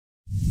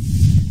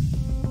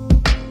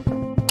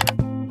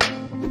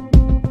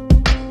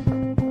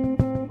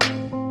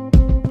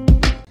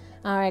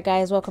right,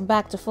 guys, welcome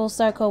back to Full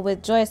Circle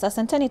with Joyce.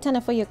 Asanteni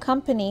Tena for your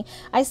company.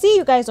 I see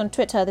you guys on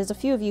Twitter. There's a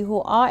few of you who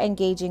are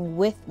engaging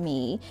with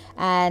me,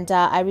 and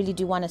I really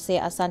do want to say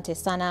Asante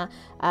Sana.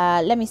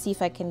 Let me see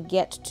if I can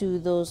get to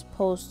those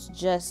posts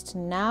just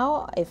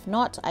now. If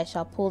not, I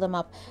shall pull them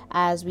up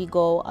as we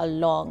go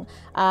along.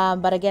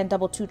 But again,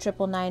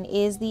 22999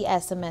 is the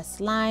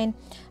SMS line.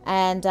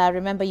 And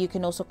remember, you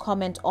can also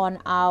comment on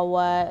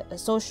our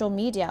social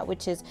media,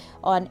 which is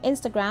on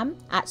Instagram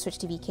at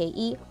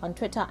SwitchTVKE, on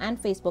Twitter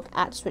and Facebook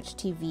at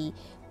SwitchTV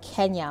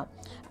Kenya.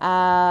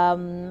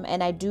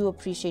 And I do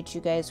appreciate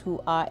you guys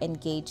who are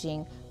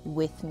engaging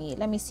with me.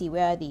 Let me see,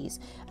 where are these?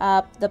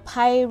 The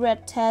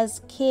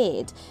Pirate's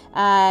Kid,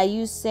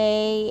 you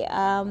say,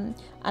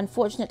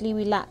 unfortunately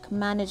we lack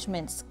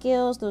management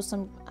skills. Those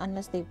some,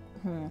 unless they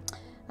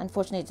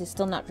unfortunately, it's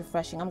still not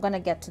refreshing. I'm going to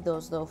get to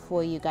those, though,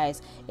 for you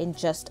guys in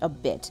just a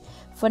bit.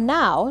 For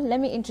now, let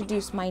me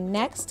introduce my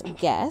next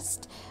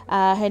guest.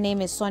 Her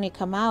name is Sonny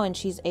Kamau, and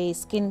she's a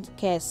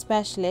skincare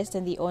specialist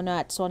and the owner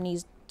at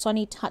Sonny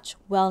Touch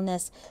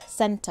Wellness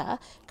Center.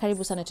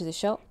 Karibu sana to the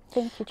show.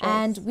 Thank you, Joyce.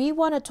 And we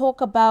want to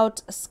talk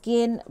about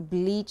skin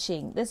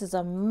bleaching. This is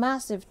a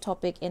massive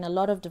topic in a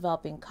lot of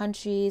developing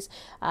countries.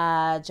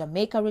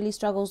 Jamaica really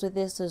struggles with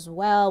this as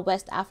well.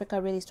 West Africa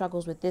really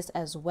struggles with this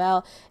as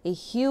well. A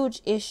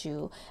huge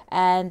issue,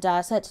 and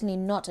certainly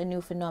not a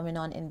new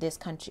phenomenon in this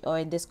country or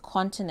in this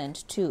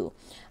continent too,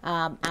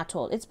 at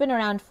all. It's been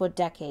around for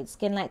decades.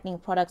 Skin lightening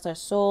products are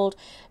sold,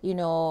 you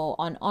know,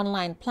 on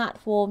online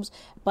platforms,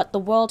 but the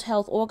World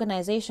Health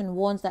Organization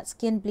warns that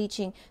skin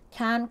bleaching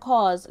can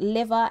cause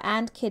liver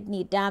and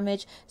kidney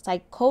damage,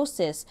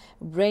 psychosis,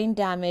 brain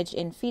damage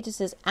in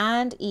fetuses,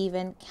 and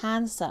even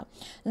cancer.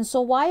 And so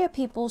why are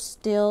people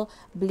still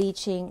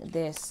bleaching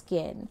their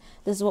skin?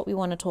 This is what we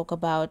want to talk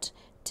about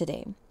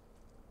today.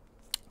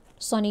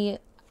 Sonny,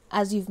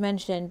 as you've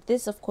mentioned,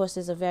 this of course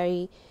is a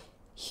very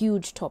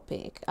huge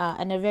topic,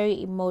 and a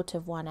very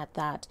emotive one at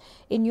that.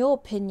 In your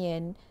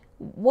opinion,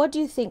 what do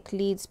you think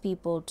leads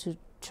people to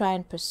try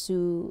and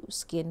pursue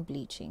skin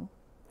bleaching?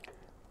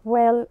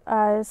 Well,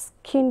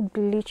 skin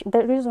bleach,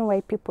 the reason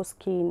why people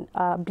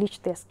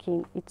bleach their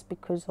skin, it's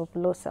because of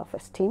low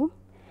self-esteem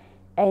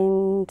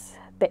and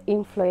the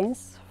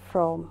influence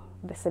from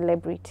the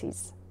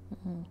celebrities.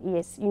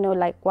 Yes, you know,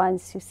 like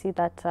once you see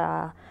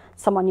that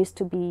someone used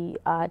to be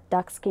a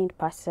dark-skinned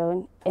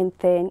person, and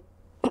then,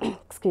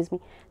 excuse me,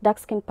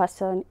 dark-skinned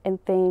person, and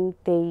then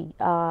they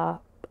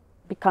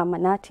become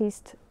an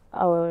artist,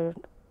 or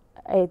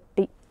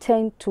they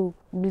tend to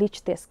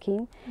bleach their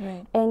skin.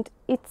 Right. And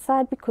it's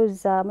sad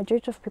because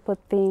majority of people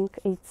think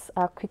it's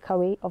a quicker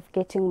way of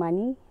getting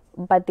money,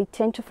 but they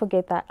tend to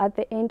forget that at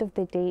the end of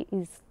the day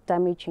is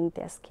damaging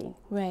their skin.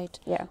 Right.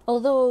 Yeah.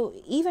 Although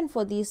even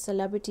for these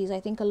celebrities,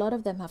 I think a lot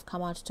of them have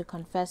come out to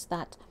confess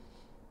that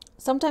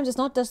sometimes it's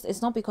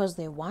not because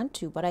they want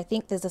to, but I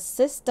think there's a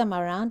system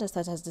around us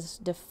that has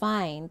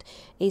defined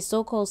a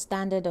so-called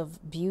standard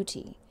of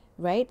beauty.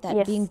 Right? That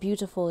Yes. being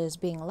beautiful is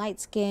being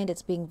light-skinned,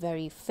 it's being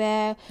very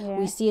fair. Yeah.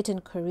 We see it in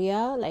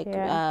Korea, like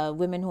Yeah.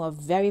 women who are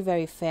very,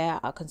 very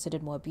fair are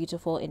considered more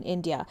beautiful. In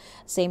India,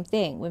 same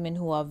thing. Women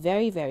who are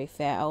very, very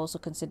fair are also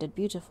considered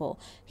beautiful.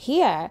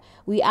 Here,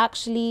 we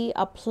actually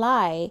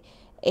apply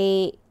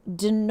a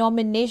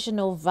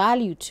denominational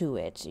value to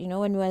it. You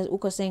know, when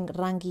we're saying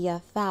rangi ya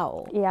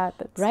thao. Yeah,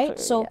 that's right?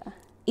 true, So yeah.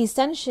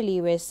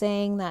 essentially, we're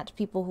saying that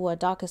people who are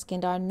darker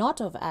skinned are not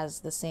of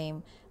as the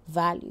same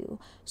value.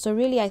 So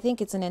really, I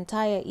think it's an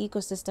entire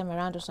ecosystem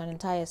around us, an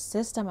entire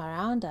system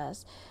around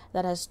us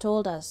that has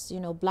told us, you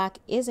know, black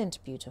isn't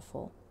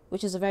beautiful,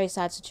 which is a very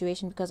sad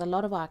situation because a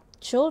lot of our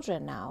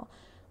children now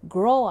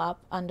grow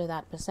up under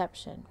that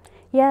perception.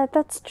 Yeah,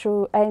 that's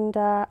true. And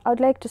I would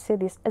like to say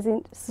this, as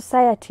in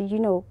society, you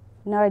know,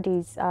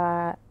 nowadays,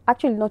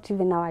 actually not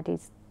even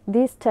nowadays,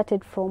 this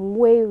started from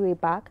way, way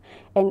back.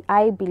 And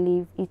I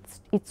believe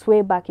it's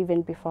way back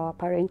even before our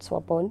parents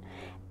were born.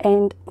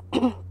 And,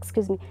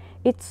 excuse me,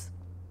 it's,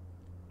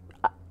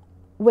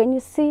 when you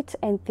sit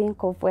and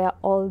think of where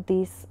all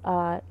this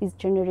is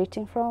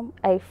generating from,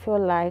 I feel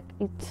like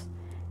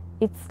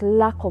it's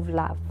lack of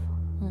love.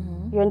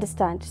 You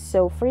understand?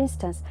 So, for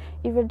instance,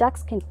 if you're a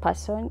dark-skinned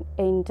person,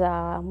 and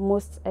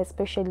most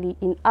especially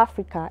in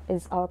Africa,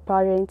 as our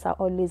parents are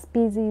always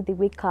busy, they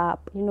wake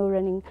up, you know,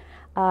 running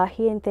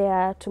here and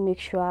there to make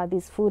sure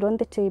there's food on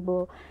the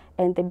table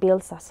and the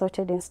bills are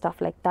sorted and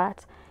stuff like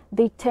that.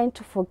 They tend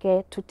to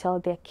forget to tell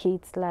their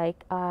kids,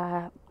 like,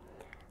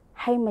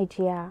 hi, my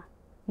dear,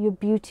 you're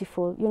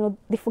beautiful. You know,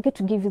 they forget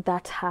to give you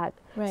that hug.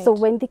 Right. So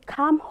when they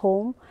come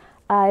home,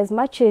 as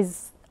much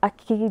as a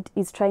kid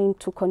is trying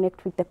to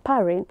connect with the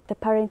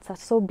parents are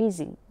so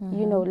busy,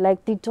 you know,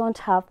 like they don't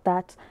have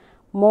that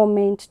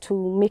moment to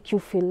make you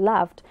feel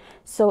loved.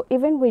 So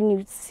even when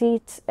you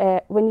sit,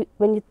 when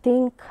you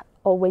think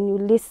or when you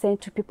listen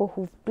to people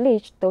who've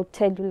bleached, they'll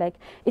tell you, like,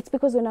 it's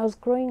because when I was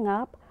growing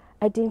up,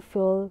 I didn't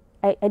feel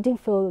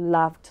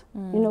loved.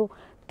 You know,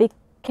 they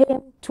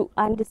came to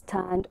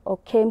understand or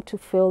came to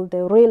feel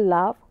the real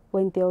love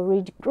when they're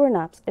already grown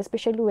ups,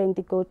 especially when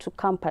they go to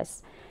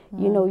campus.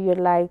 You know, you're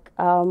like,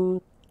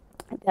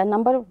 there are a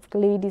number of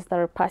ladies that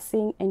are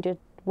passing, and you're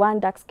one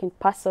dark-skinned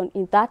person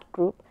in that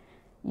group,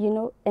 you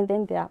know, and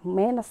then there are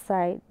men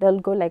aside, they'll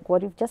go like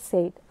what you've just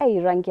said, hey,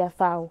 rangia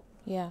thou.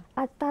 Yeah.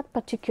 At that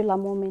particular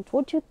moment,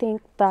 what do you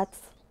think that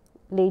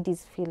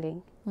lady's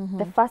feeling?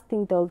 The first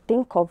thing they'll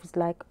think of is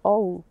like,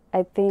 oh,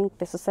 I think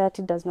the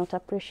society does not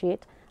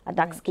appreciate a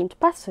dark-skinned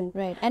person.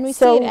 Right, and we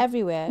So, see it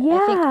everywhere. yeah.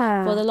 I think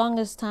for the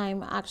longest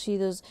time, actually,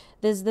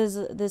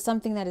 there's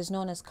something that is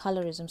known as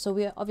colorism. So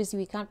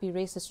we can't be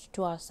racist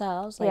to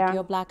ourselves. Like, Yeah.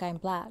 you're black, I'm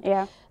black.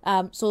 Yeah.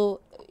 So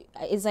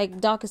it's like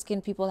darker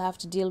skinned people have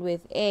to deal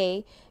with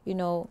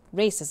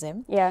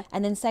racism. Yeah.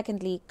 And then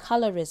secondly,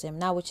 colorism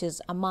now, which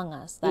is among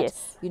us. That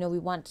Yes. we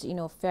want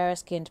fairer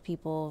skinned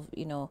people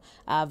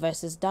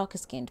versus darker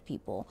skinned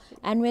people,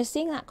 and we're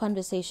seeing that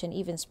conversation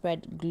even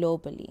spread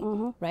globally.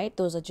 Right,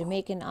 those are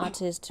Jamaican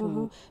artists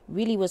who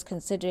really was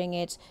considering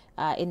it.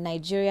 In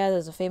Nigeria,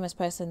 there's a famous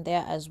person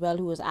there as well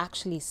who was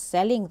actually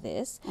selling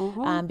this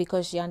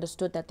because she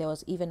understood that there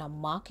was even a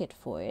market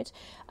for it.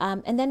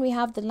 And then we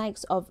have the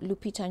likes of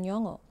Lupita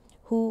Nyong'o,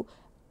 who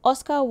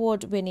Oscar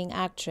award-winning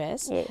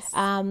actress. Yes.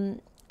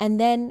 And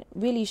then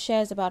really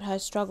shares about her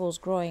struggles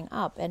growing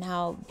up and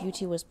how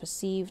beauty was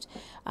perceived,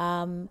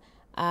 for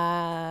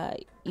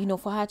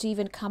her to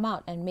even come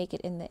out and make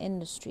it in the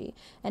industry.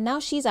 And now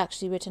she's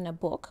actually written a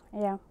book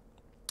Yeah.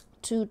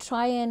 to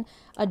try and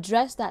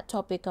address that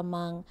topic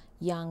among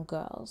young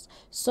girls.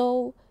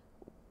 So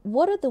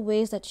what are the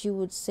ways that you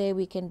would say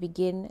we can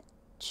begin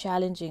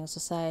challenging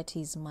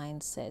society's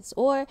mindsets?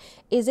 Or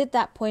is it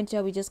that point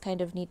where we just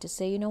kind of need to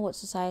say, what,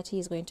 society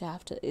is going to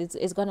have to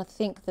is going to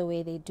think the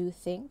way they do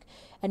think,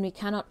 and we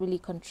cannot really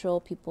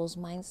control people's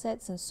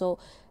mindsets? And so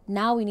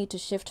now we need to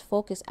shift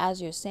focus, as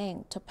you're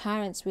saying, to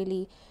parents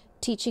really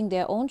teaching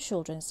their own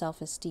children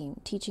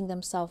self-esteem, teaching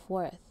them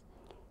self-worth.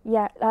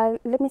 Yeah,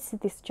 let me see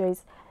this,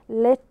 Joyce.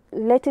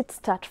 Let it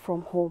start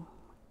from home.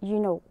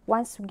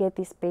 Once you get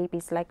these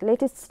babies, like,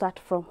 let it start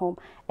from home.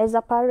 As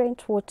a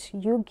parent, what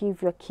you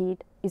give your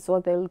kid is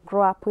what they'll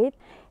grow up with.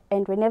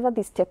 And whenever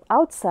they step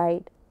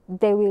outside,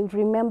 they will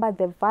remember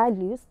the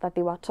values that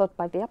they were taught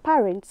by their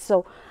parents.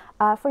 So,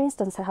 for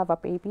instance, I have a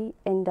baby,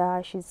 and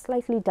she's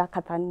slightly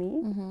darker than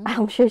me.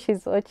 I'm sure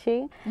she's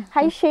watching.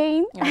 Hi,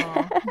 Shane.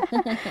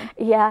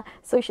 Yeah,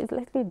 so she's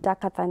slightly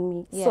darker than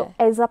me. Yeah. So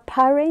as a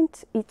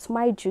parent, it's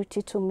my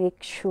duty to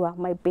make sure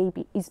my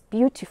baby is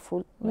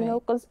beautiful, you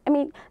know, because, I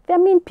mean, there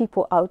are mean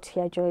people out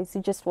here, Joyce.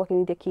 You're just walking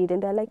with your kid,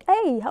 and they're like,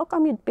 hey, how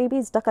come your baby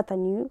is darker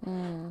than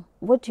you?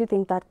 What do you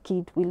think that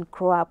kid will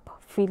grow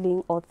up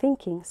feeling or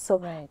thinking?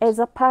 So as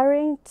a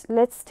parent,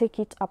 let's take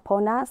it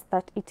upon us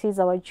that it is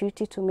our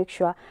duty to make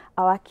sure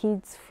our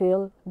kids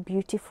feel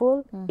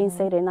beautiful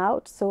inside and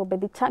out. So by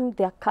the time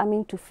they are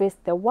coming to face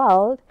the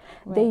world,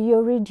 they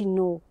already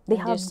know. They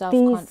have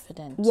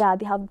self-confident.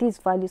 They have these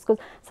values, because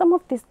some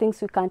of these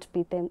things we can't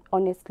beat them,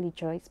 honestly,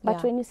 Joyce.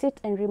 But when you sit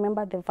and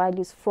remember the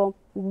values from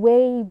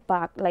way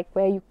back, like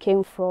where you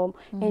came from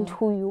and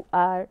who you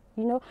are,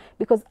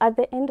 because at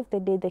the end of the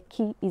day, the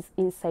key is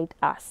inside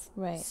us.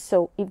 Right.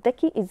 So if the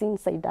key is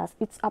inside us,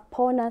 it's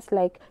upon us,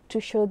 like, to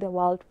show the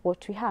world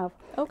what we have.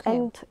 Okay.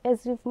 And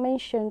as you've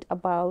mentioned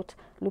about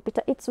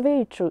Lupita, it's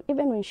very true.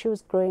 Even when she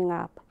was growing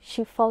up,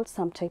 she felt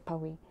some type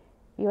of way.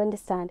 You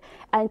understand?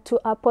 And to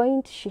a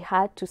point, she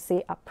had to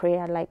say a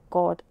prayer like,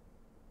 God,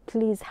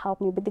 please help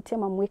me. By the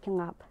time I'm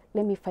waking up,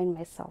 let me find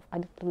myself a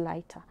little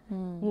lighter.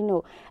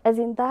 As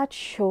in, that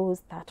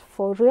shows that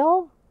for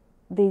real,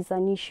 there's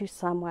an issue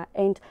somewhere.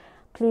 And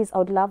please, I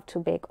would love to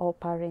beg all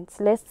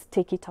parents, let's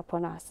take it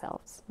upon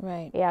ourselves.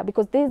 Right. Yeah,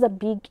 because there's a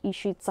big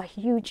issue. It's a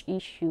huge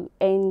issue.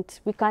 And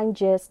we can't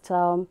just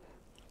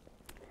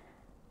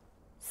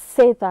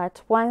say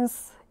that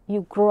once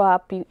you grow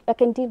up, I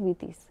can deal with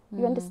this.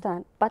 You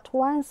understand? But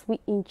once we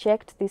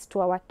inject this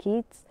to our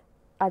kids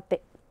at the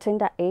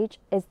tender age,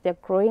 as they're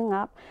growing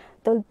up,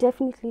 they'll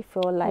definitely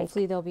feel like,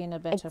 hopefully they'll be in a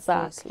better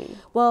exactly. place.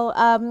 Well,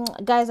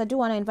 guys, I do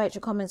want to invite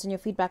your comments and your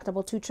feedback.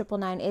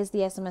 22999 is the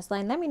SMS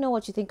line. Let me know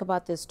what you think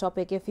about this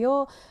topic. If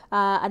you're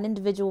an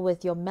individual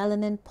with your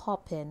melanin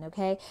popping,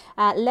 okay,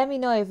 let me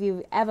know if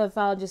you've ever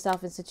found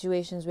yourself in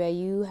situations where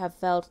you have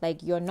felt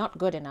like you're not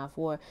good enough,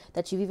 or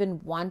that you've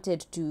even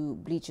wanted to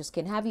bleach your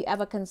skin. Have you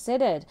ever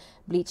considered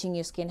bleaching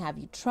your skin? Have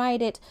you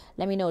tried it?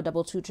 Let me know.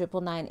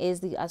 22999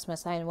 is the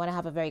SMS line. I want to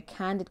have a very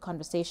candid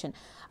conversation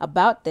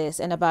about this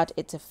and about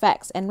its effects.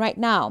 And right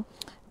now,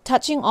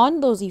 touching on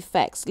those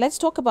effects, let's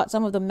talk about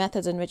some of the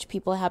methods in which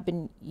people have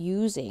been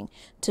using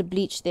to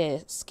bleach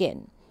their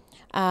skin.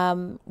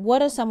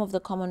 What are some of the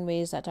common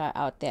ways that are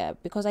out there?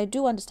 Because I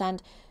do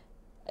understand,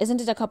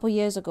 isn't it a couple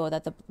years ago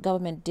that the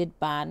government did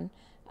ban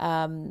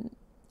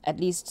at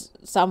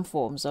least some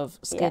forms of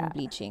skin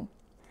bleaching?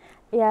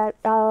 Yeah,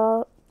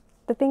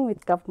 the thing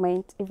with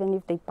government, even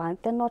if they ban,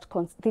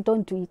 they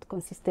don't do it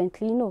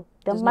consistently. There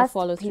There's must no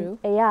follow be, through.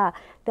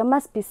 There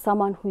must be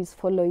someone who is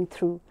following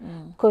through.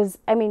 Because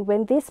I mean,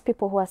 when these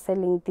people who are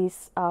selling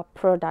these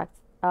products,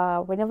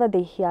 whenever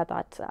they hear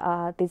that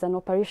there's an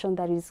operation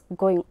that is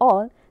going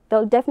on,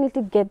 they'll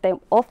definitely get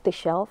them off the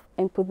shelf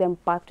and put them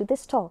back to the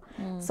store.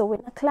 So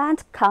when a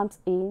client comes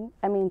in,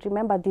 I mean,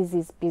 remember, this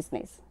is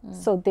business,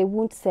 so they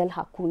won't sell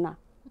hakuna.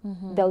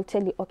 They'll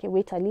tell you, okay,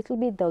 wait a little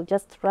bit. They'll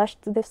just rush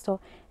to the store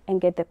and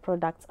get the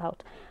products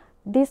out.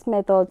 These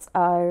methods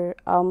are,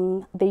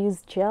 they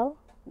use gel,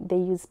 they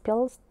use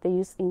pills, they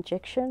use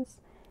injections,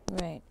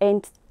 right?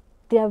 And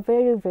they are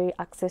very, very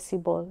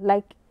accessible.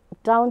 Like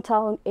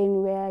downtown,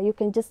 anywhere, you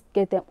can just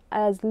get them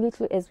as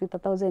little as with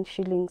 1,000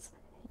 shillings.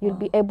 You'll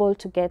be able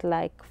to get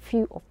like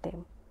few of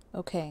them.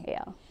 Okay.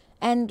 Yeah.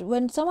 And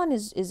when someone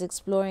is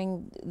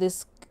exploring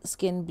this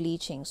skin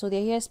bleaching, so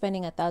they're here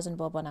spending 1,000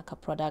 bob on a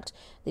product,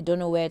 they don't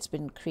know where it's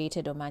been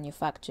created or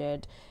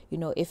manufactured, you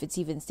know, if it's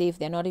even safe,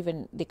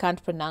 they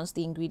can't pronounce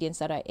the ingredients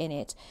that are in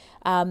it.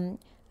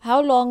 How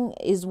long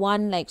is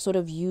one like sort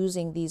of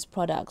using these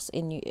products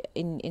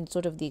in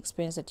sort of the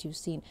experience that you've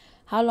seen?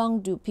 How long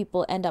do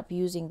people end up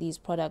using these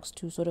products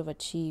to sort of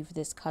achieve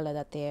this color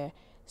that they're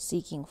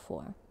seeking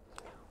for?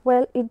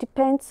 Well, it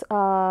depends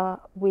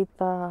with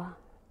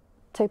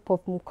type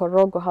of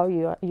mukorogo, how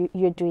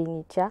you're doing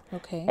it, yeah.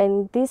 Okay.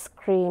 And these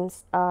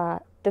creams,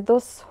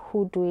 those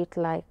who do it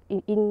like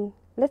in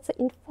let's say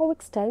in 4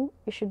 weeks time,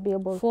 you should be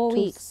able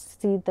to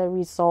see the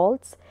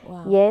results.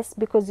 Wow. Yes,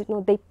 because you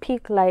know they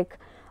pick like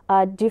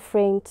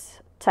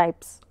different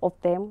types of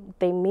them.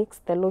 They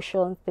mix the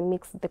lotions, they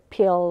mix the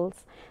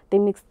pills, they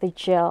mix the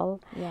gel.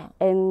 Yeah.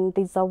 And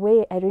there's a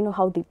way, I don't know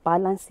how they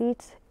balance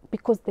it,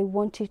 because they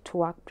want it to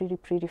work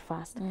pretty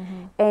fast.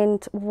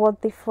 And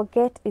what they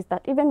forget is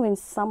that even when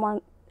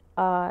someone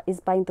is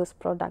buying those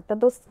products, that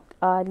those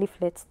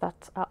leaflets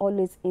that are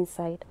always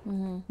inside,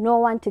 no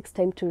one takes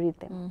time to read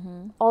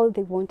them. All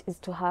they want is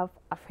to have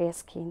a fair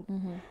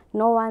skin.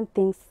 No one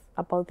thinks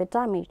about the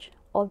damage.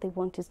 All they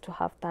want is to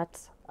have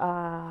that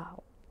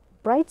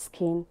bright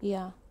skin.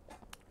 Yeah.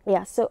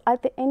 Yeah. So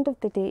at the end of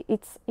the day,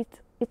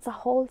 it's a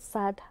whole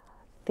sad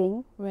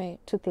thing, right,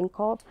 to think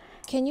of.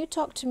 Can you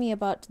talk to me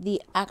about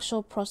the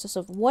actual process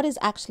of what is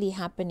actually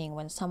happening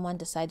when someone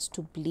decides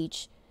to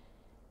bleach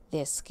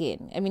their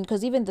skin? I mean,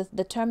 because even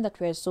the term that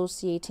we're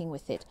associating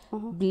with it,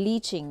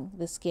 bleaching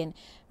the skin,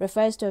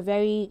 refers to a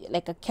very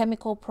like a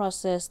chemical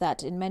process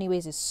that in many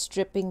ways is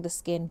stripping the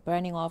skin,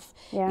 burning off,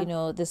 you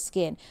know, the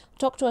skin.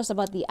 Talk to us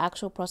about the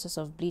actual process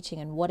of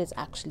bleaching and what it's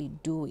actually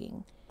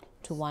doing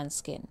to one's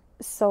skin.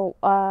 So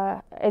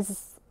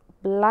as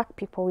Black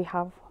people, we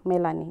have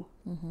melanin.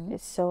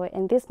 So,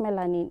 and this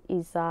melanin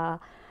is,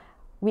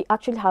 we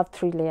actually have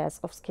 3 layers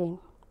of skin.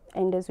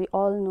 And as we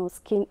all know,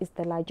 skin is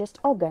the largest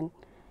organ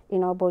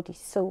in our body.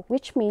 So,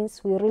 which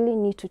means we really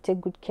need to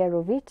take good care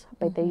of it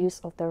by the use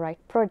of the right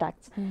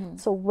products.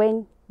 So,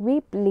 when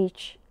we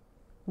bleach,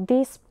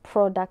 these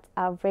products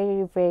are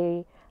very,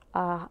 very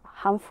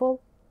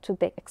harmful to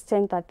the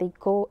extent that they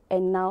go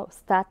and now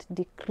start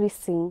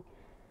decreasing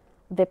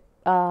the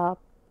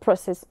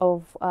process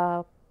of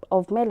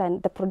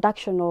melanin, the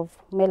production of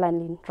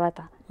melanin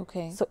rather.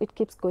 Okay. So it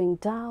keeps going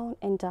down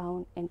and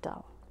down and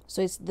down.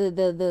 So it's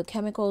the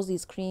chemicals,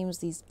 these creams,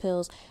 these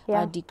pills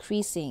are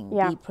decreasing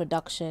the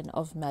production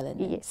of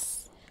melanin.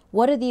 Yes.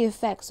 What are the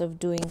effects of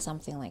doing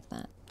something like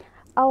that?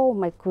 Oh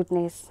my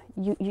goodness,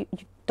 you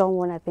don't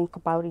want to think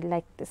about it.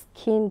 Like the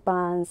skin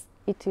burns,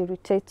 it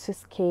irritates your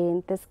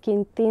skin, the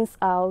skin thins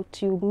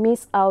out, you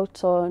miss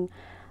out on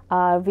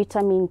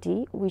vitamin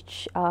D,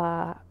 which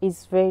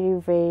is very,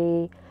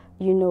 very,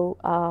 you know,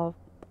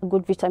 a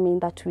good vitamin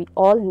that we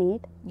all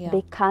need.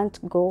 They can't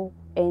go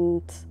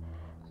and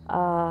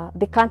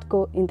they can't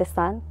go in the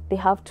sun. They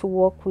have to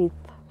work with,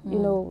 you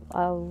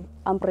know,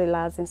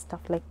 umbrellas and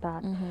stuff like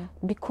that,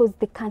 because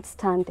they can't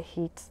stand the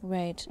heat.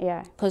 Right.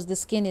 Yeah. Because the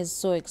skin is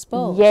so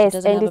exposed. Yes, it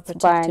doesn't and have it's a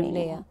protective burning.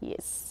 layer.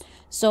 Yes.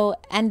 So,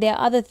 and there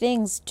are other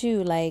things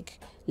too, like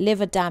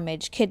liver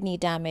damage, kidney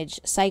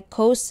damage,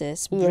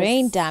 psychosis,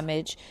 brain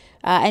damage,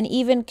 and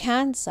even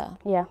cancer.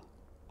 Yeah.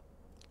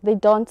 They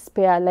don't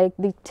spare, like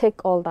they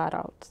take all that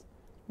out.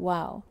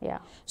 Wow. Yeah.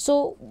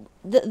 So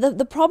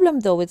the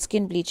problem though with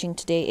skin bleaching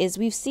today is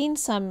we've seen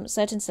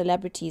certain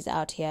celebrities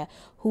out here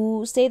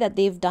who say that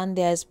they've done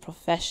theirs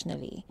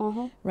professionally,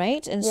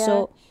 right? And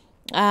so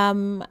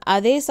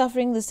are they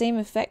suffering the same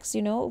effects,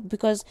 you know,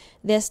 because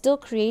they're still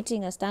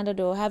creating a standard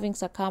or having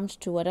succumbed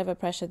to whatever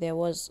pressure there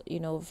was, you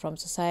know, from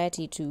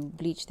society to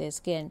bleach their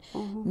skin.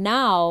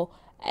 Now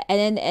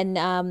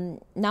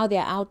now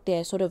they're out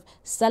there sort of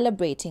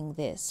celebrating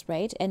this,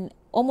 right? And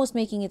almost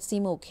making it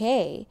seem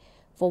okay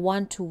for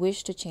one to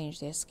wish to change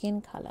their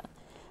skin color.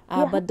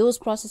 But those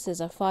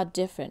processes are far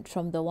different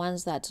from the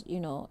ones that, you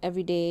know,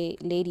 everyday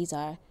ladies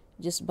are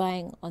just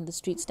buying on the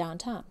streets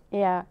downtown.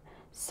 Yeah.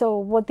 So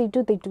what they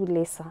do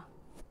laser.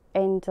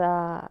 And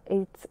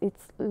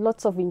it's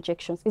lots of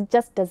injections. It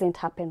just doesn't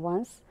happen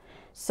once.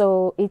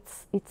 So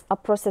it's a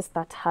process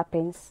that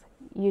happens,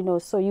 you know,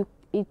 so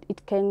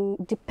it can,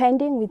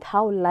 depending with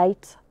how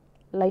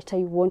lighter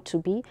you want to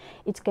be,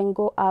 it can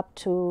go up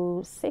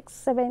to 6,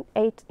 7,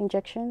 8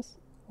 injections.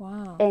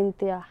 Wow. And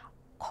they are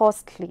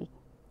costly.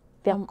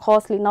 They are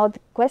costly. Now the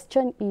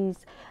question is,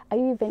 are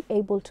you even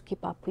able to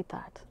keep up with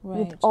that? Right.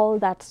 With all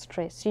that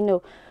stress, you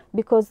know,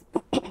 because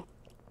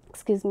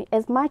excuse me,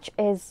 as much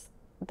as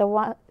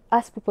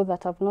us people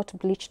that have not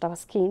bleached our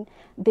skin,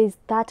 there's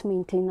that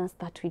maintenance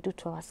that we do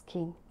to our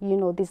skin. You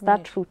know, there's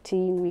that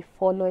routine we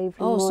follow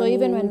every morning. So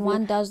even when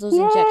one does those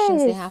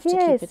injections, they have to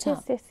keep it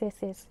up.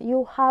 Yes.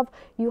 You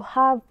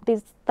have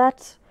there's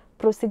that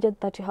procedure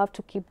that you have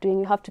to keep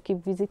doing. You have to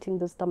keep visiting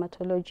those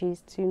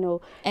dermatologists, you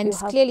know. And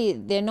clearly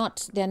there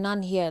are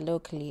none here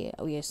locally,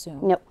 we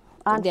assume. No.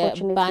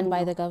 Unfortunately, they're banned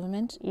by the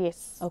government?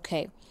 Yes.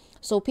 Okay.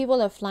 So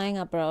people are flying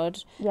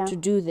abroad to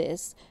do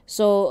this.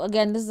 So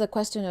again, this is a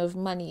question of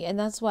money, and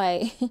that's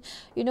why,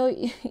 you know,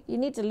 you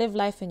need to live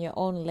life in your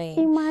own lane.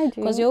 Imagine.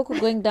 Because you're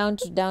going down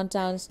to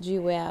downtowns,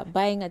 where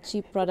buying a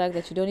cheap product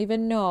that you don't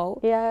even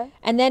know. Yeah.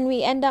 And then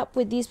we end up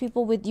with these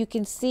people with, you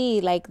can see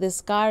like the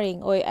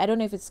scarring, or I don't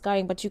know if it's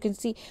scarring, but you can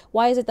see,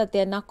 why is it that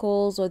their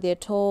knuckles or their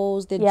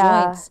toes, their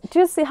joints? Do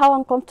you see how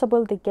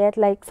uncomfortable they get?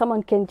 Like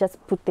someone can just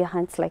put their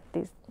hands like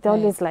this. They're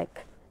always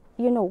like,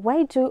 you know,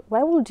 why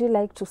would you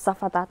like to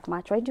suffer that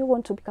much? Why do you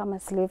want to become a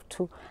slave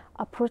to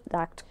a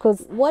product?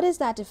 Because what is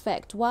that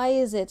effect? Why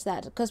is it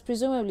that, because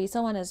presumably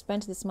someone has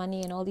spent this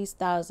money and all these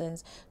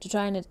thousands to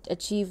try and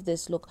achieve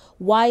this look.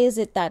 Why is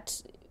it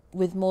that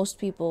with most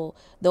people,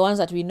 the ones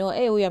that we know,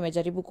 hey, we are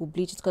majaribu ku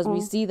bleach, it's because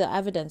we see the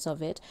evidence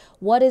of it.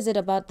 What is it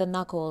about the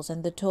knuckles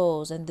and the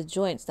toes and the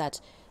joints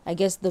that I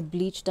guess the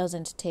bleach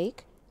doesn't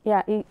take?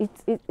 Yeah,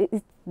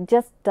 it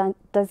just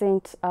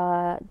doesn't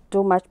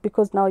do much,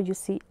 because now you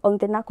see on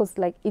the knuckles,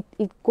 like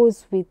it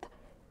goes with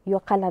your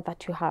color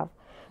that you have.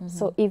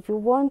 So if you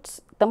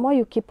want, the more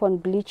you keep on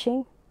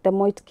bleaching, the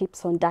more it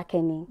keeps on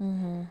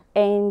darkening.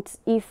 And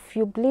if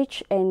you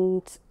bleach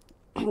and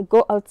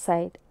go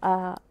outside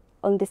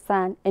on the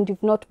sun and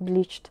you've not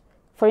bleached,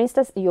 for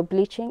instance, you're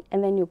bleaching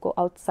and then you go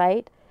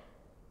outside,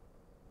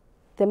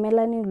 the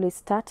melanin will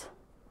start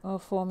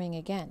forming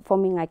again.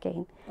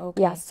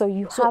 Okay. Yeah, so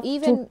you have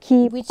even to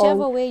keep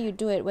whichever way you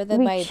do it, whether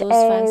by those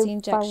fancy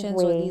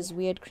injections or these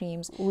weird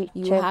creams,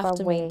 you have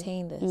to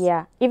maintain this.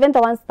 Yeah, even the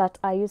ones that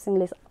are using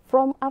this,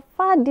 from a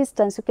far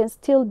distance, you can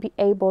still be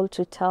able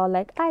to tell,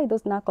 like,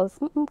 those knuckles,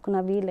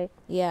 kuna vile.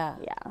 Yeah.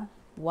 Yeah.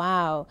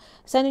 Wow.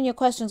 Send in your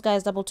questions,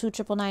 guys.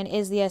 22999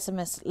 is the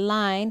SMS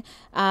line.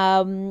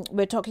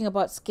 We're talking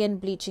about skin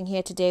bleaching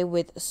here today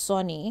with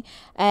Sonny.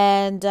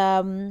 And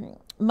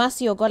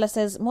Masi Ogola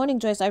says, morning,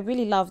 Joyce. I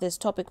really love this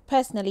topic.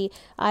 Personally,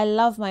 I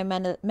love my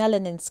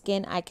melanin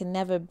skin. I can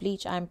never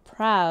bleach. I'm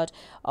proud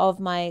of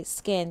my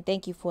skin.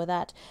 Thank you for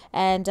that.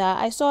 And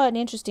I saw an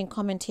interesting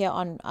comment here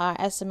on our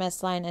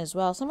SMS line as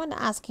well. Someone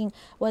asking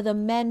whether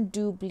men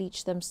do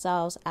bleach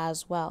themselves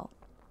as well.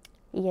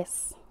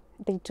 Yes,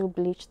 they do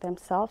bleach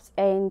themselves.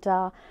 And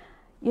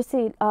you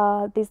see,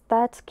 there's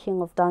that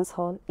king of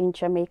dancehall in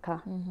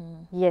Jamaica.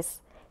 Yes,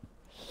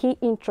 he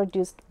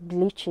introduced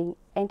bleaching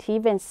and he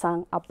even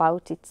sang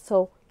about it.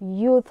 So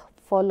youth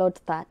followed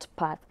that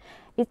path.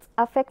 It's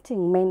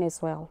affecting men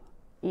as well.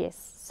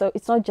 Yes, so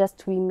it's not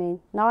just women.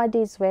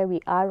 Nowadays, where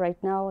we are right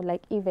now,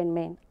 like even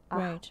men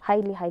are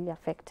highly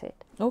affected.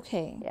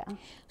 Okay. Yeah.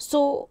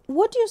 So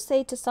what do you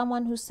say to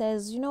someone who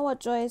says, you know what,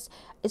 Joyce,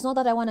 it's not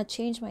that I want to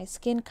change my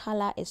skin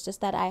color, it's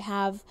just that I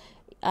have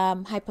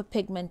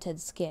hyperpigmented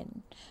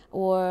skin,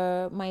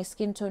 or my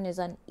skin tone is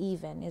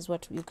uneven, is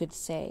what you could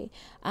say.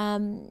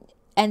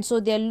 And so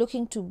they're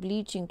looking to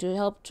bleaching to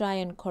help try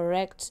and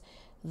correct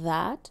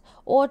that,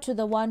 or to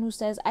the one who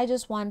says, I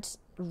just want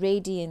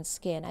radiant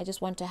skin, I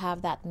just want to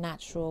have that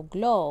natural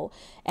glow,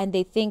 and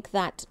they think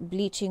that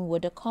bleaching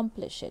would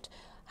accomplish it.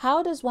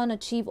 How does one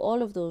achieve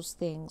all of those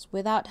things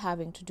without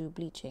having to do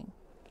bleaching?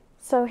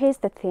 So here's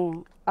the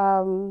thing.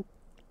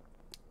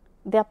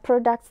 There are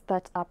products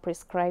that are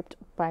prescribed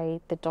by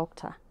the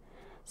doctor.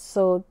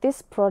 So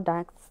these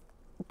products,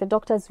 the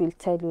doctors will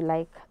tell you,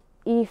 like,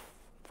 if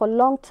for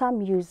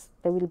long-term use,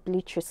 they will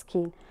bleach your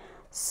skin.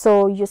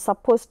 So you're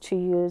supposed to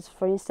use,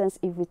 for instance,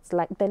 if it's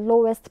like the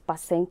lowest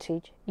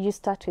percentage, you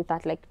start with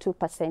that, like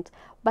 2%.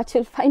 But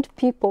you'll find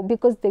people,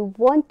 because they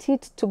want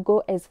it to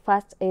go as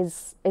fast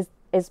as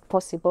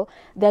possible,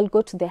 they'll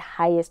go to the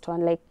highest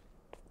one, like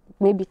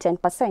maybe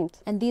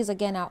 10%. And these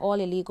again are all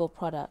illegal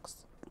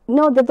products?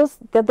 No,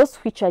 they're those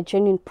which are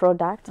genuine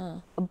products,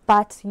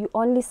 but you're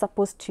only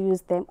supposed to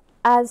use them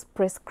as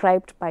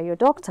prescribed by your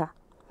doctor.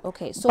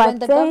 Okay, so when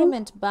the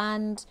government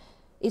banned,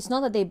 it's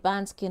not that they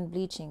banned skin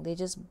bleaching, they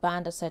just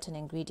banned a certain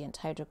ingredient,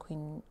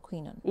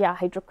 hydroquinone. Yeah,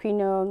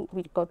 hydroquinone,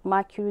 we've got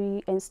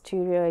mercury and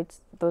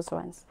steroids, those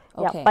ones.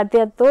 Okay. Yeah, but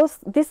there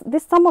are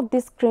some of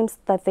these creams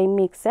that they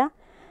mix,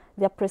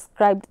 they're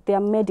prescribed, they are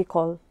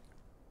medical.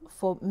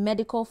 For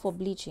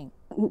bleaching?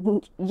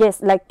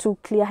 Yes, like to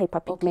clear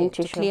hyperpigmentation.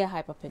 Okay, to clear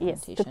hyperpigmentation.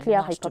 Yes, to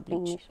clear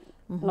hyperpigmentation,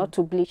 not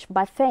to bleach.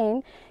 But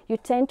then you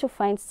tend to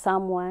find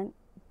someone,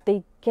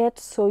 they get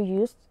so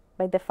used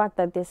by the fact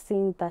that they're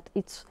seeing that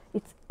it's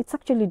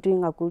actually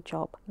doing a good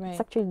job. It's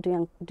actually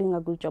doing a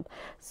good job.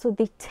 So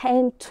they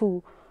tend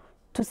to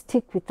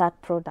stick with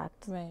that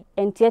product.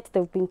 And yet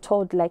they've been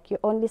told, like, you're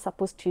only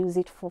supposed to use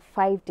it for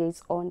 5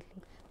 days only.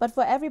 But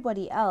for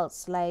everybody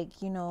else,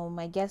 like, you know,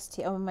 my guest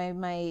here, or my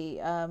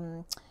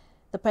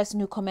the person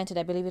who commented,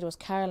 I believe it was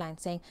Caroline,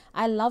 saying,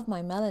 I love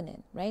my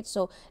melanin, right?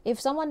 So if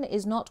someone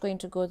is not going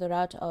to go the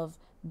route of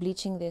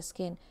bleaching their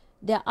skin,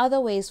 there are other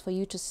ways for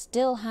you to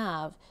still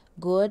have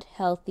good,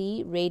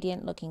 healthy,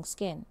 radiant looking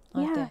skin,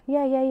 aren't there?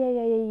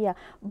 Yeah.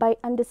 By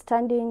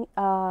understanding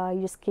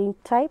your skin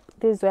type,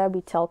 this is where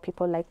we tell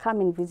people, like,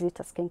 come and visit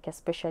a skincare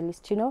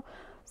specialist, you know,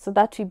 so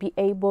that we'll be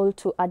able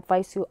to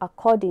advise you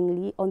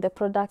accordingly on the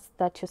products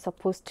that you're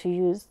supposed to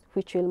use,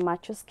 which will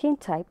match your skin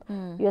type.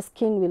 Your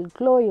skin will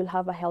glow, you'll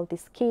have a healthy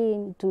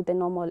skin, do the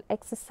normal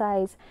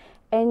exercise,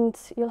 and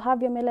you'll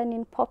have your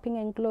melanin popping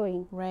and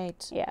glowing.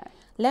 Right. Yeah.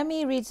 Let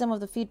me read some of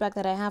the feedback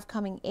that I have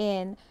coming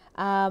in.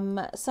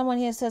 Someone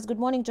here says, good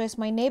morning, Joyce.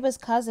 My neighbor's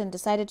cousin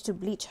decided to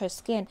bleach her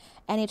skin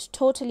and it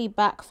totally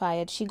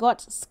backfired. She got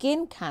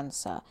skin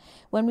cancer.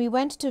 When we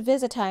went to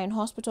visit her in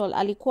hospital,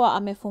 alikuwa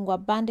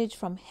amefungwa bandage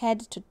from head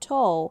to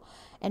toe.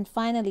 And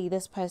finally,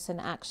 this person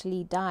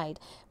actually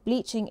died.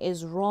 Bleaching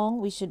is wrong.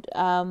 We should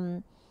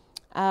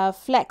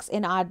flex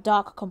in our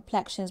dark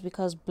complexions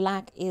because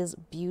black is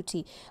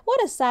beauty.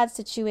 What a sad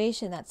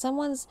situation that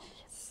someone's,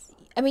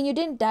 I mean, you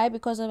didn't die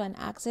because of an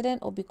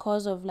accident or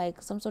because of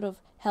like some sort of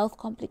health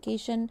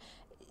complication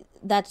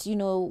that, you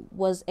know,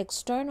 was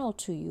external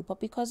to you,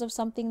 but because of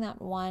something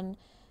that one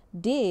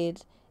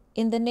did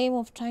in the name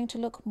of trying to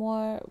look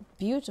more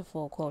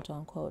beautiful, quote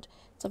unquote.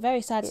 It's a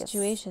very sad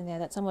situation there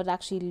that someone would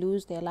actually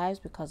lose their lives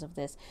because of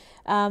this.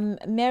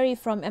 Mary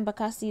from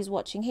Embakasi is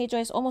watching. Hey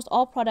Joyce, almost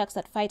all products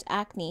that fight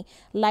acne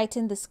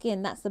lighten the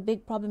skin. That's the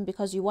big problem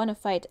because you want to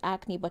fight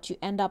acne, but you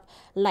end up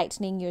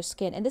lightening your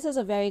skin. And this is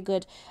a very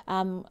good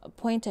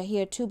pointer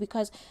here too,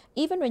 because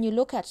even when you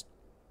look at,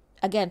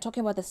 again,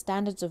 talking about the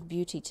standards of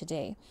beauty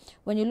today,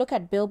 when you look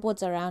at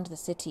billboards around the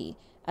city,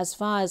 as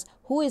far as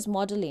who is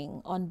modeling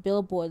on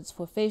billboards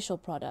for facial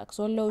products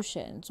or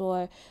lotions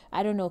or,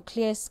 I don't know,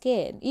 clear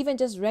skin, even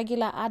just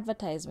regular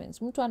advertisements.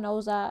 Mtu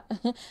anauza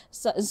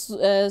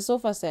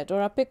sofa set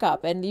or a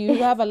pickup and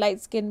you have a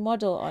light skin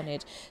model on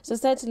it. So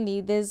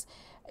certainly there's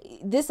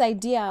this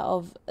idea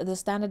of the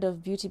standard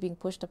of beauty being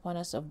pushed upon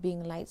us of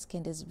being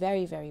light-skinned is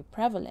very, very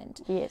prevalent.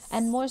 Yes.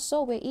 And more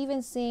so, we're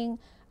even seeing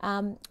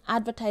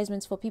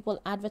advertisements for people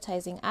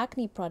advertising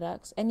acne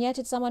products, and yet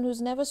it's someone who's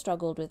never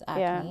struggled with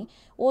acne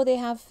or they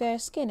have fair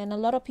skin. And a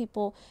lot of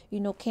people, you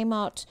know, came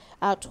out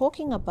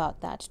talking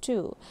about that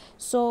too.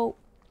 So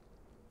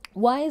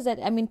why is that?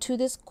 I mean, to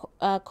this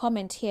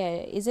comment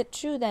here, is it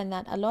true then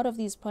that a lot of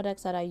these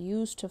products that are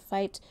used to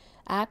fight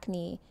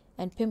acne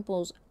and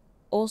pimples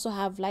also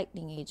have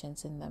lightening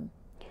agents in them?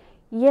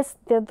 Yes,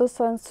 there are those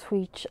ones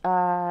which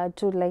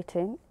do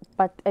lighten,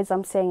 but as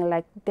I'm saying,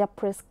 like, they're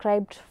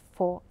prescribed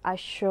for a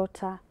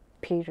shorter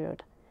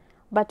period.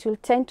 But you'll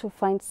tend to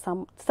find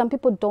some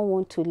people don't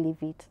want to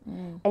leave it.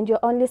 And you're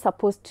only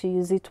supposed to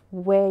use it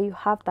where you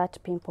have that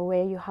pimple,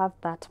 where you have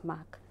that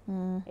mark.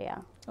 Yeah.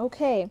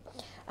 Okay.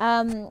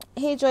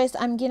 Hey Joyce,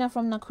 I'm Gina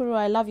from Nakuru.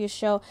 I love your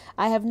show.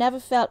 I have never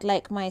felt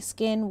like my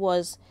skin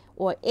was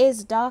or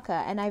is darker,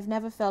 and I've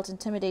never felt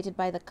intimidated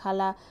by the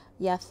color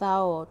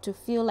yathao to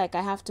feel like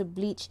I have to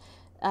bleach.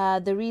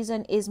 The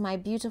reason is my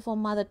beautiful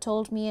mother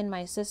told me and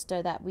my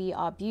sister that we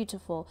are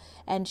beautiful,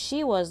 and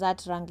she was that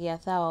rangi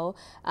yathao,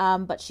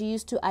 but she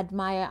used to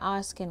admire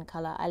our skin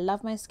color. I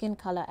love my skin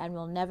color and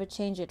will never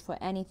change it for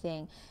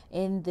anything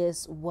in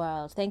this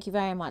world. Thank you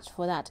very much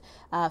for that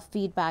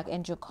feedback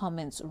and your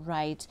comments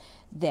right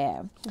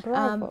there.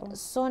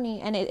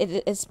 Sony, and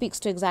it speaks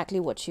to exactly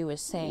what you were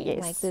saying.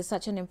 Yes. Like, there's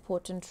such an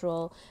important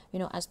role, you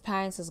know, as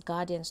parents, as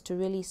guardians, to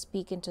really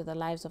speak into the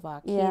lives of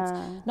our kids,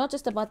 not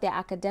just about their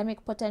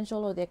academic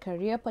potential or their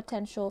career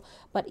potential,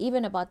 but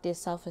even about their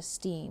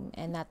self-esteem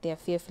and that they're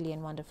fearfully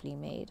and wonderfully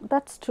made.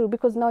 That's true,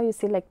 because now you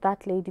see, like,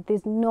 that lady,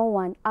 there's no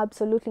one,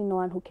 absolutely no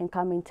one who can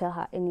come and tell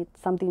her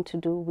something to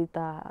do with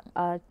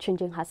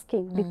changing her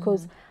skin,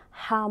 because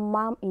her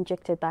mom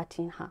injected that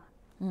in her.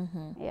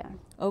 Yeah.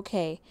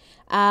 Okay.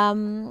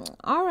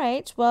 All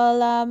right.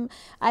 Well,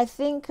 I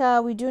think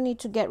we do need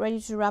to get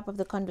ready to wrap up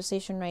the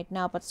conversation right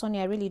now. But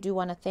Sonia, I really do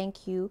want to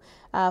thank you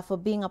for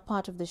being a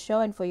part of the show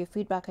and for your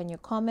feedback and your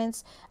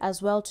comments,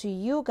 as well to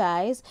you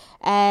guys.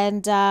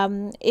 And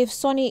if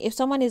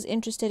someone is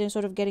interested in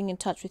sort of getting in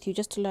touch with you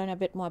just to learn a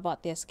bit more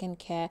about their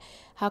skincare,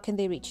 how can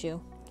they reach you?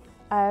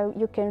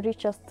 You can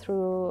reach us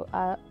through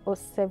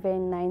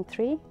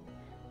 0793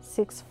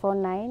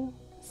 649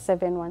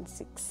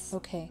 716.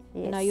 Okay.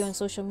 Yes. And are you on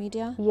social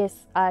media?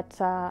 Yes, at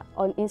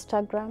on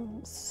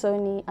Instagram,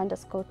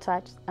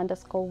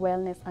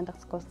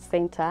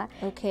 Sony_touch_wellness_center.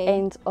 Okay.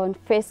 And on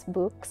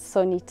Facebook,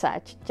 Sony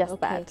Touch.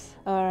 Just that.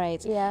 All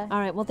right. Yeah. All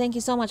right. Well, thank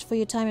you so much for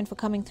your time and for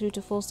coming through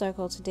to Full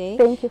Circle today.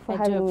 Thank you for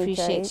having me. I do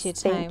appreciate your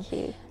time. Thank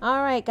you.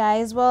 All right,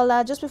 guys.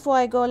 Well, just before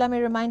I go, let me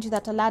remind you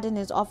that Aladdin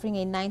is offering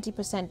a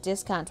 90%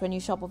 discount when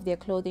you shop of their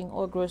clothing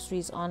or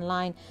groceries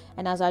online.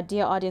 And as our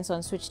dear audience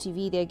on Switch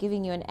TV, they're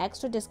giving you an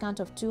extra discount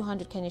of of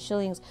 200 Kenya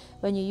shillings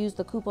when you use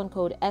the coupon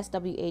code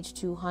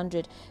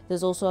SWH200.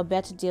 There's also a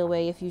better deal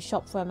where if you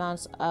shop for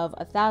amounts of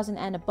 1,000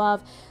 and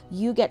above,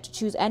 you get to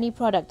choose any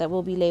product that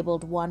will be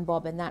labeled 1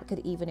 bob, and that could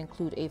even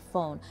include a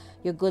phone.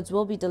 Your goods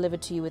will be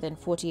delivered to you within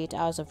 48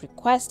 hours of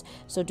request,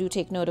 so do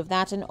take note of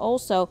that. And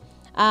also,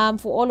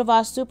 for all of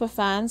our super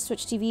fans,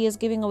 Switch TV is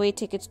giving away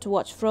tickets to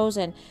watch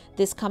Frozen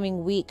this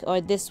coming week or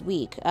this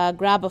week.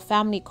 Grab a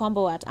family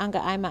combo at Anga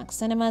IMAX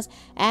Cinemas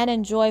and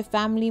enjoy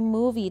family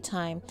movie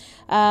time.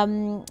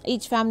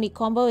 Each family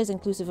combo is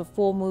inclusive of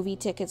 4 movie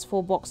tickets,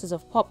 4 boxes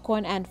of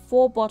popcorn, and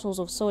 4 bottles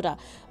of soda,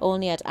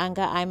 only at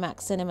Anga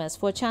IMAX Cinemas.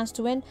 For a chance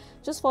to win,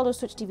 just follow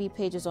Switch TV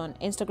pages on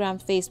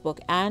Instagram, Facebook,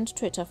 and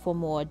Twitter for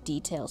more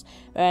details.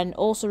 And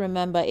also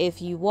remember,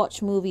 if you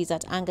watch movies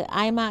at Anga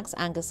IMAX,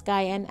 Anga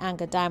Sky, and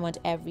Anga Diamond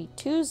every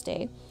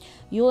Tuesday,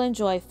 you'll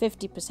enjoy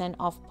 50%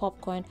 off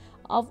popcorn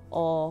of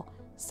all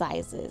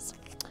sizes.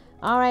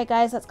 All right,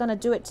 guys, that's gonna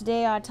do it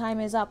today. Our time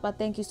is up, but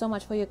thank you so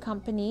much for your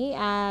company.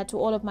 To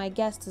all of my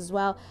guests as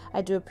well,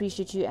 I do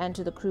appreciate you, and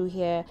to the crew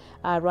here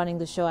running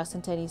the show,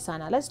 Asanteni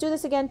Sana. Let's do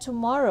this again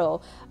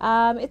tomorrow.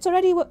 It's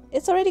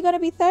already gonna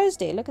be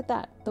Thursday. Look at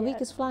that, the week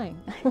is flying.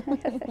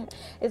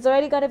 It's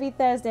already gonna be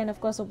Thursday, and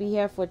of course we'll be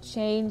here for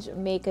Change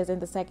Makers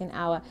in the second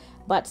hour.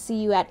 But see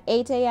you at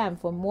 8 a.m.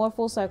 for more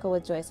Full Circle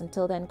with Joyce.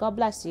 Until then, God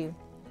bless you.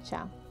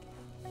 Ciao.